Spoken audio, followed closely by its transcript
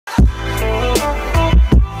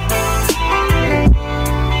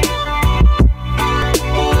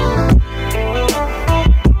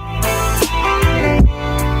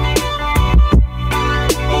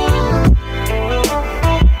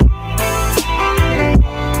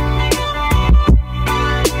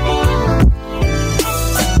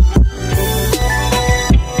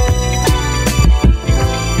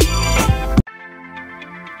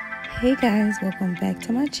guys, welcome back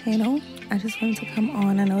to my channel. I just wanted to come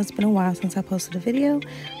on. I know it's been a while since I posted a video,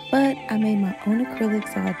 but I made my own acrylic,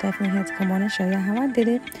 so I definitely had to come on and show you how I did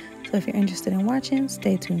it. So if you're interested in watching,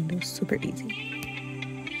 stay tuned. It was super easy.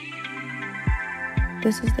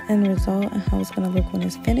 This is the end result and how it's going to look when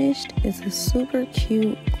it's finished. It's a super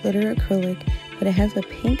cute glitter acrylic, but it has a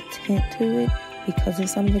pink tint to it because of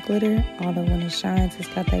some of the glitter. Although when it shines, it's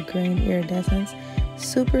got that green iridescence.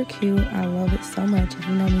 Super cute. I love it so much. If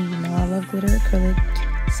you know me, you know I love glitter acrylic.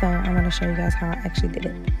 So I'm going to show you guys how I actually did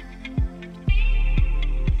it.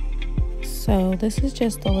 So this is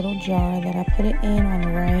just a little jar that I put it in on the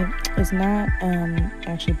right. It's not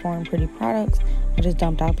actually pouring pretty products. I just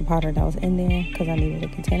dumped out the powder that was in there because I needed a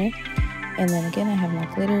container. And then again, I have my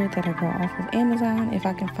glitter that I got off of Amazon. If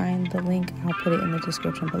I can find the link, I'll put it in the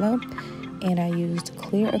description below. And I used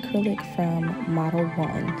clear acrylic from Model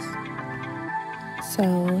 1s.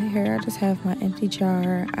 So here I just have my empty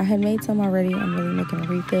jar. I had made some already. I'm really making a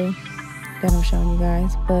refill that I'm showing you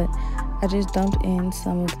guys. But I just dumped in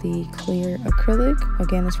some of the clear acrylic.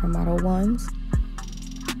 Again, it's from Model 1s.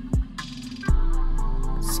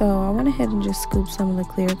 So I went ahead and just scooped some of the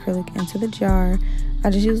clear acrylic into the jar. I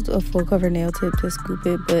just used a full cover nail tip to scoop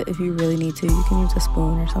it, but if you really need to, you can use a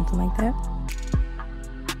spoon or something like that.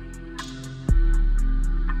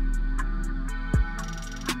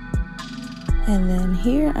 And then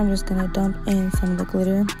here, I'm just gonna dump in some of the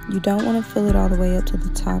glitter. You don't wanna fill it all the way up to the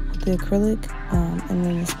top with the acrylic. And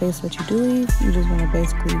then the space that you do leave, you just wanna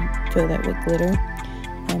basically fill that with glitter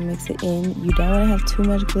and mix it in. You don't wanna have too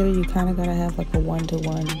much glitter. You kinda gotta have like a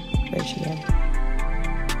 1-to-1 ratio.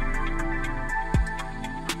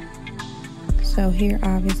 So here,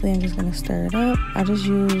 obviously, I'm just gonna stir it up. I just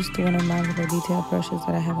used one of my little detail brushes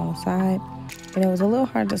that I have on the side. And it was a little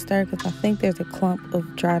hard to stir because I think there's a clump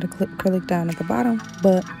of dried acrylic down at the bottom.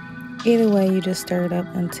 But either way, you just stir it up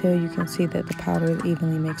until you can see that the powder is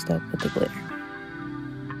evenly mixed up with the glitter.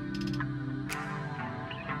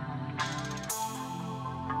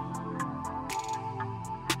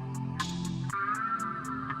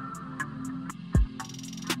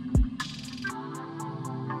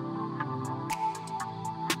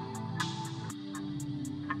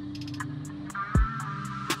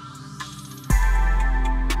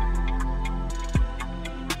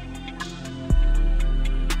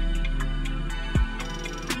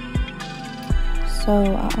 So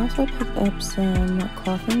I also picked up some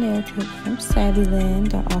coffin nail tips from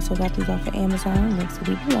Savvyland. I also got these off of Amazon, links will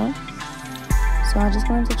be below. So I just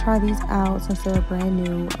wanted to try these out since they're brand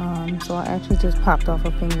new. So I actually just popped off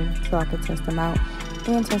a finger so I could test them out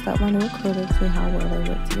and test out my new acrylic, see how well they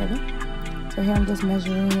work together. So here I'm just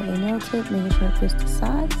measuring a nail tip, making sure it fits the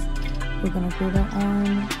size. We're gonna glue that on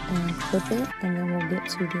and clip it, and then we'll get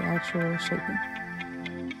to the actual shaping.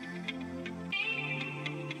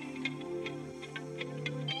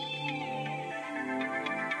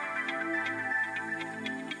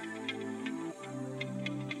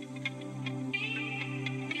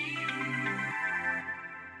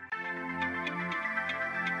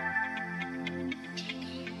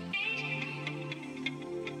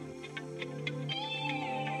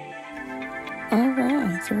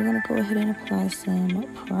 Alright, so we're going to go ahead and apply some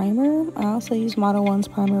primer. I also use Model 1's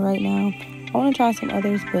primer right now. I want to try some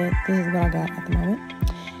others, but this is what I got at the moment.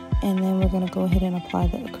 And then we're going to go ahead and apply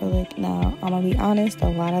the acrylic. Now, I'm going to be honest, a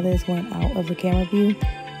lot of this went out of the camera view.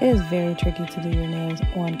 It is very tricky to do your nails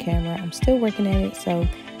on camera. I'm still working at it, so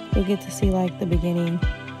you'll get to see like the beginning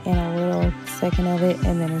and a little second of it,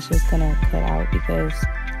 and then it's just going to cut out because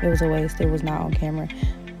it was a waste. It was not on camera.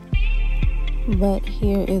 But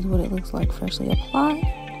here is what it looks like freshly applied.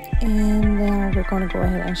 And then we're going to go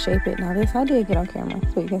ahead and shape it. Now this I did get on camera,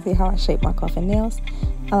 so you can see how I shape my coffin nails.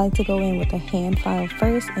 I like to go in with a hand file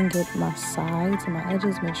first and get my sides and my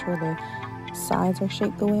edges, make sure the sides are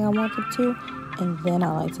shaped the way I want them to. And then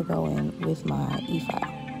I like to go in with my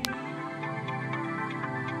e-file.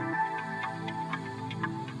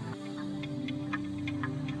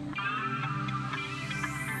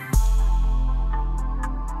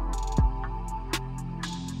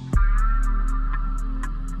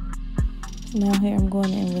 Now here I'm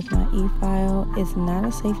going in with my e-file. It's not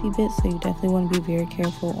a safety bit, so you definitely want to be very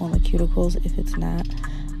careful on the cuticles if it's not.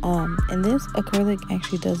 And this acrylic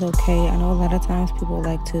actually does okay. I know a lot of times people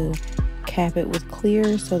like to cap it with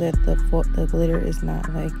clear so that the glitter is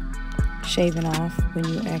not like shaving off when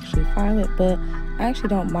you actually file it. But I actually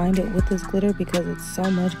don't mind it with this glitter because it's so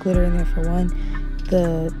much glitter in there for one.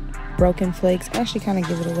 The broken flakes actually kind of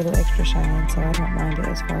give it a little extra shine, so I don't mind it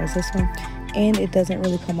as far as this one. And it doesn't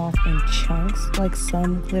really come off in chunks like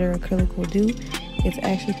some glitter acrylic will do. It's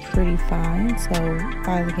actually pretty fine, so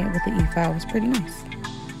filing it with the e-file was pretty nice.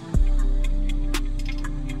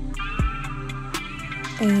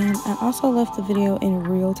 And I also left the video in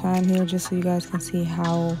real time here just so you guys can see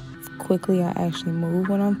how quickly I actually move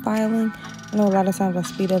when I'm filing. I know a lot of times I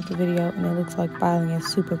speed up the video and it looks like filing is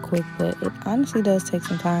super quick, but it honestly does take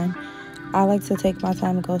some time. I like to take my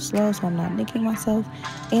time and go slow so I'm not nicking myself,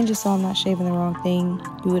 and just so I'm not shaving the wrong thing.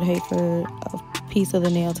 You would hate for a piece of the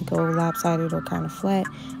nail to go lopsided or kind of flat,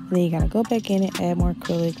 and then you gotta go back in and add more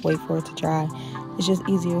acrylic, wait for it to dry. It's just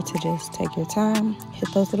easier to just take your time,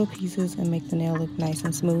 hit those little pieces, and make the nail look nice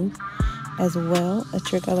and smooth. As well, a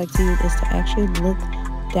trick I like to use is to actually look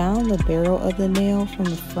down the barrel of the nail from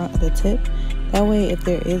the front of the tip. That way, if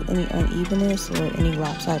there is any unevenness or any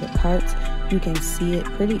lopsided parts, you can see it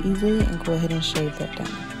pretty easily and go ahead and shave that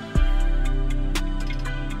down.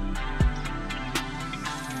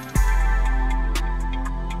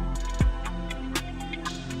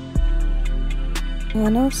 I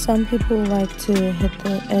know some people like to hit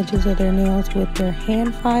the edges of their nails with their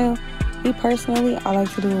hand file. Me personally, I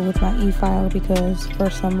like to do it with my e-file because for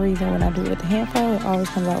some reason when I do it with the hand file, it always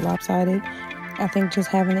comes out lopsided. I think just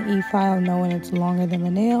having the e-file, knowing it's longer than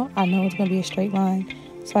the nail, I know it's going to be a straight line.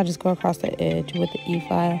 So I just go across the edge with the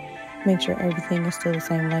e-file, make sure everything is still the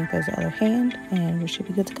same length as the other hand, and we should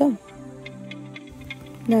be good to go.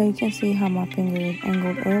 Now you can see how my finger is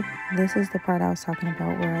angled up. This is the part I was talking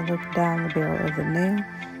about where I looked down the barrel of the nail,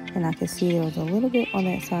 and I could see there was a little bit on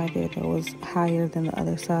that side there that was higher than the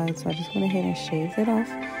other side. So I just went ahead and shaved it off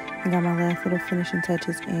and got my last little finishing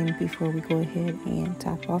touches in before we go ahead and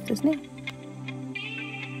top off this nail.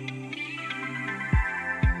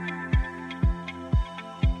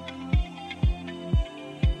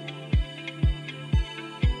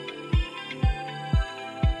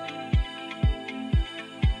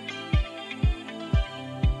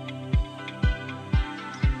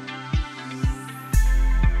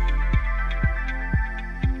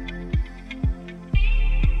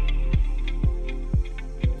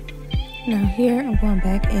 Now here I'm going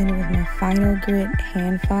back in with my finer grit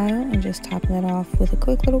hand file and just topping it off with a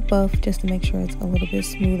quick little buff just to make sure it's a little bit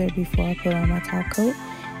smoother before I put on my top coat.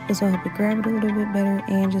 This will help it grab it a little bit better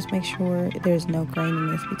and just make sure there's no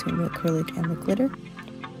graininess between the acrylic and the glitter.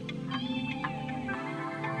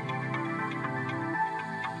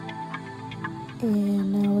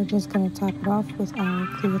 And now we're just going to top it off with our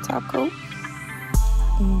clear top coat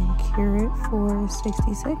and cure it for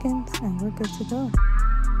 60 seconds and we're good to go.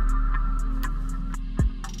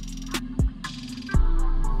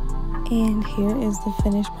 And here is the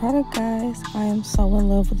finished product, guys. I am so in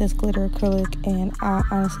love with this glitter acrylic and I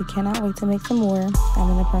honestly cannot wait to make some more. I'm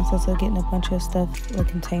in the process of getting a bunch of stuff like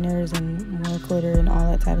containers and more glitter and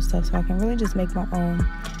all that type of stuff so I can really just make my own.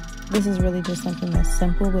 This is really just something that's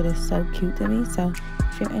simple but it's so cute to me. So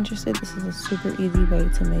if you're interested, this is a super easy way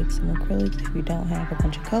to make some acrylics if you don't have a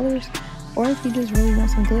bunch of colors or if you just really want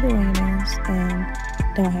some glitter on your nails and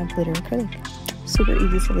don't have glitter acrylic. Super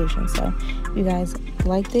easy solution. So if you guys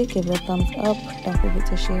liked it, give it a thumbs up. Don't forget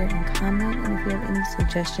to share and comment. And if you have any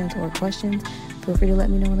suggestions or questions, feel free to let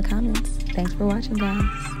me know in the comments. Thanks for watching,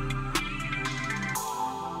 guys.